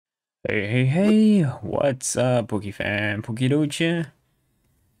Hey, what's up, Pokefan? Pokedoge here.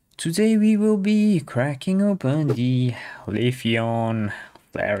 Today we will be cracking open the Leafeon,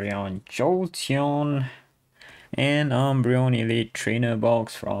 Flareon, Jolteon, and Umbreon Elite Trainer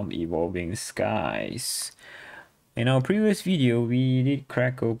box from Evolving Skies. In our previous video, we did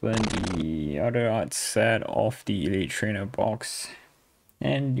crack open the other art set of the Elite Trainer box,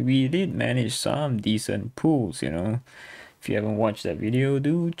 and we did manage some decent pulls. If you haven't watched that video,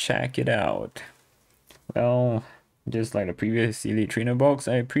 do check it out. Well, just like the previous Elite Trainer box,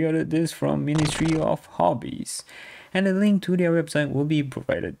 I pre-ordered this from Ministry of Hobbies, and a link to their website will be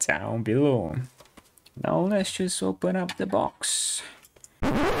provided down below. Now let's just open up the box.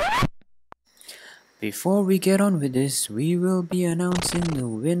 Before we get on with this, we will be announcing the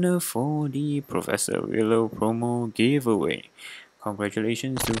winner for the Professor Willow promo giveaway.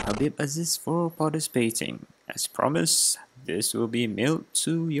 Congratulations to Habib Aziz for participating. As promised, this will be mailed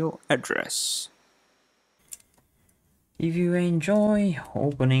to your address. If you enjoy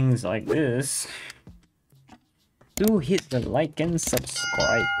openings like this, do hit the like and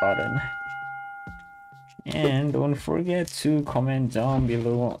subscribe button. And don't forget to comment down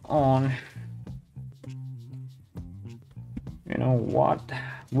below on what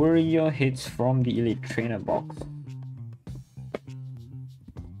were your hits from the Elite Trainer box.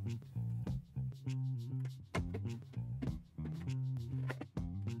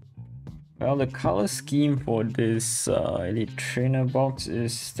 Well, the color scheme for this Elite Trainer box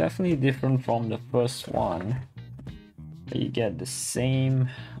is definitely different from the first one. You get the same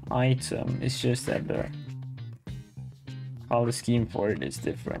item, it's just that the color scheme for it is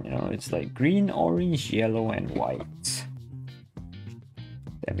different. It's like green, orange, yellow, and white.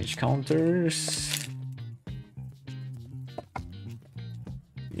 Damage counters.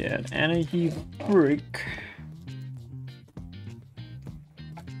 Yeah, energy brick.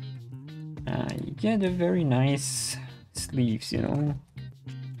 You get a very nice sleeves, And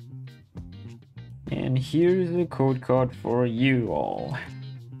here's the code card for you all.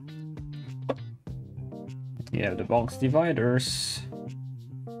 You have the box dividers.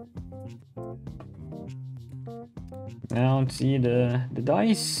 Now see the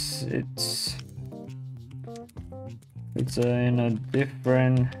dice. It's in a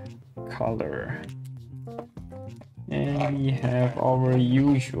different color. And we have our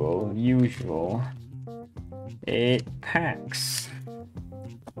usual 8 packs.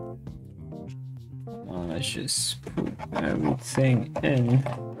 Let's just put everything in.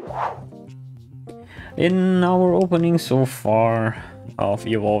 In our opening so far of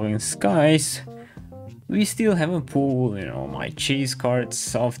Evolving Skies, we still haven't pulled, my chase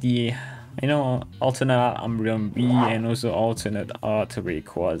cards of the, alternate Umbreon V and also alternate art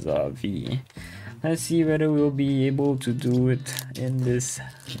Rayquaza V. Let's see whether we'll be able to do it in this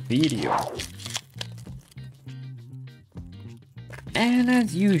video. And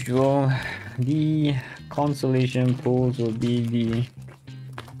as usual, the consolation pulls will be the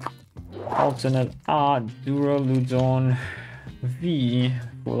alternate art Duraludon V,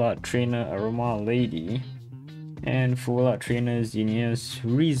 Full Art Trainer Aroma Lady, and Full Art Trainer Genius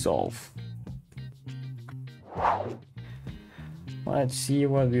Resolve. Let's see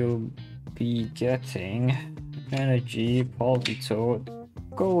what we'll be getting. Energy, Politoad,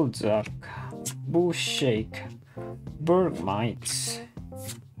 Golduck, Bullshake, Bergmite,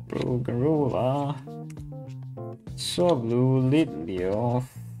 Brogarola, Swablu, Litleo,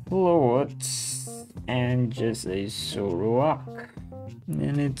 Float, and just a Zoroark.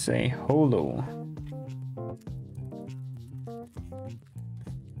 And it's a holo.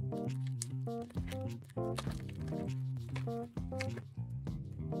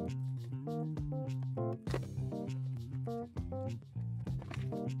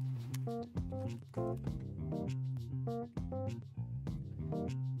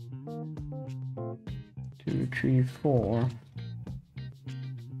 Two, three, four.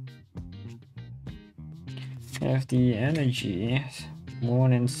 Have the energy,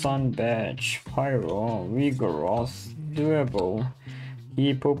 Moon and Sun Badge, Pyro, Vigoroth, Durable,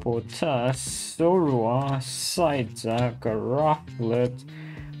 Hippopotas, Zorua, Psyduck, Rufflet,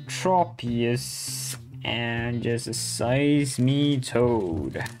 Tropius, and just a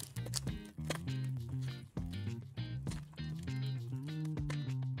Seismitoad.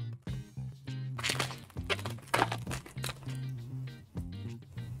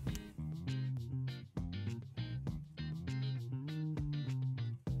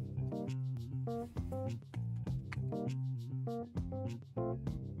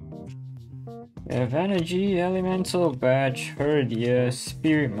 We have Energy, Elemental Badge, Herdia,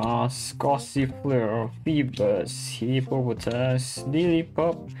 Spirit Mask, Gossifleur, Phoebus, Hippopotas,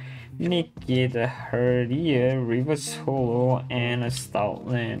 Lillipup, Nikita, Herdia, Reverse Holo, and a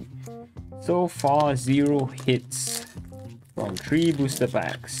Stoutland. So far, 0 hits from 3 booster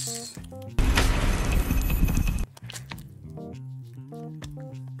packs.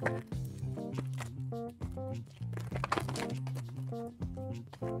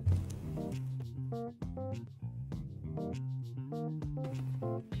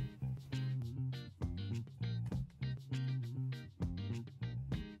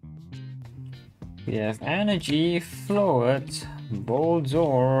 We have Energy, Float,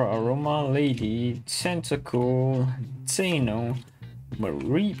 Boldor, Aroma Lady, Tentacle, Zeno,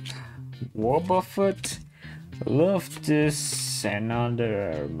 Mareep, Wobbuffet, Loftus,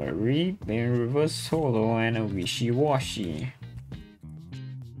 another Mareep in Reverse Holo, and a Wishy-Washy.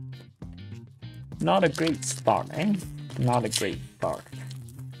 Not a great start, eh? Not a great start.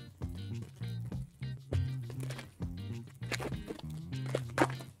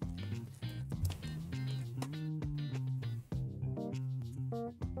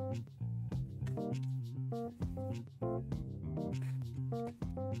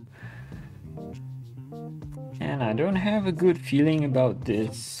 And I don't have a good feeling about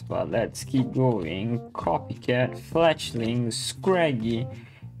this, but let's keep going. Copycat, Fletchling, Scraggy,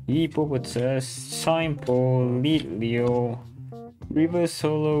 Hippopotas, Simple, Leadleo, Reverse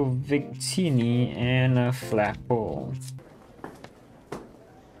Holo, Victini, and a Flapple.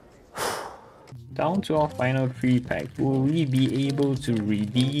 Down to our final 3 pack. Will we be able to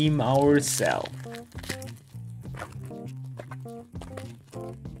redeem ourselves?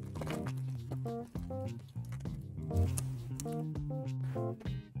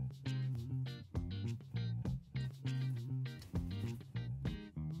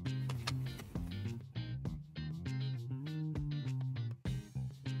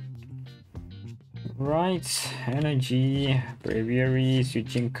 Right, Energy, Braviary,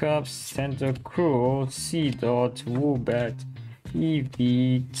 Switching Cups, Center Crow, Seedot, Woobat,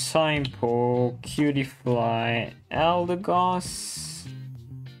 Eevee, Timepole, Cutiefly, Eldegoss,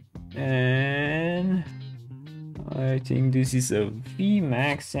 and I think this is a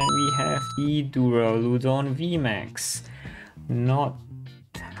VMAX, and we have the Duraludon VMAX. Not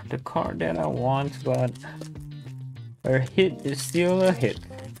the card that I want, but a hit is still a hit.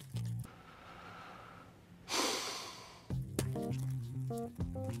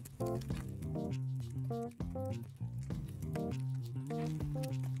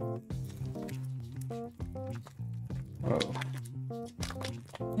 Oh,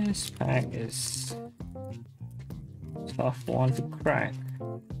 this pack is a tough one to crack.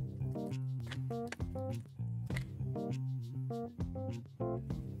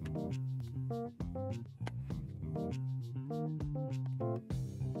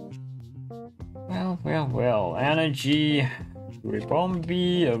 Well, Energy,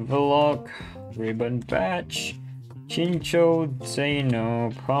 Ribombee, Avalok, Ribbon Patch, Chincho, Zeno,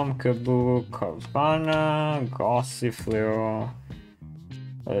 Pumpkaboo, Carvana, Gossifleur,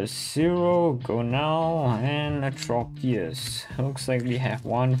 a Zero, Go Now, and a Tropius. Looks like we have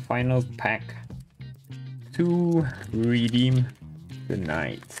one final pack to redeem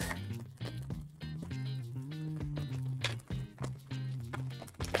tonight.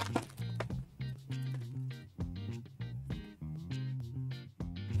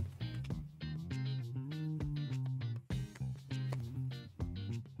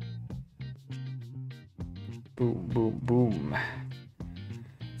 Boom, boom, boom.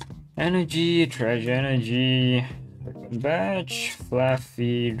 Energy, Treasure Energy, Batch,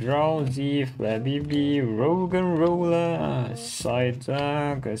 Fluffy, Drowsy, Flabby, Rogan Roller,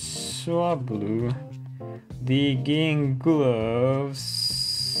 Psyduck, a Swablu, Digging Gloves,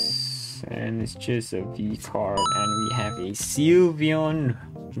 and it's just a V card, and we have a Sylveon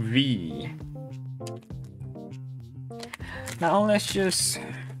V. Now let's just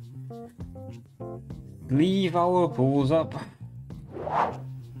leave our pools up.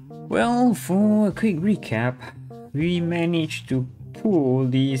 Well, for a quick recap, we managed to pull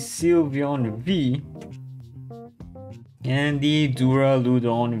the Sylveon V and the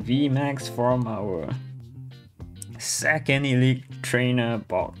Duraludon VMAX from our second Elite Trainer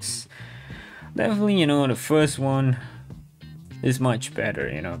box. Definitely, you know, the first one is much better,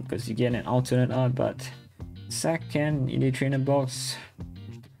 you know, because you get an alternate art, but second Elite Trainer box,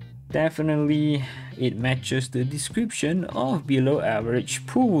 definitely it matches the description of below average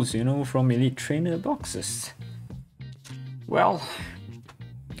pulls, you know, from Elite Trainer boxes. Well,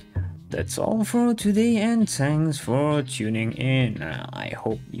 that's all for today, and thanks for tuning in. I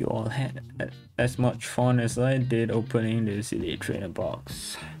hope you all had as much fun as I did opening this Elite Trainer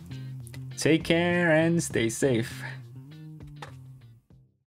box. Take care and stay safe.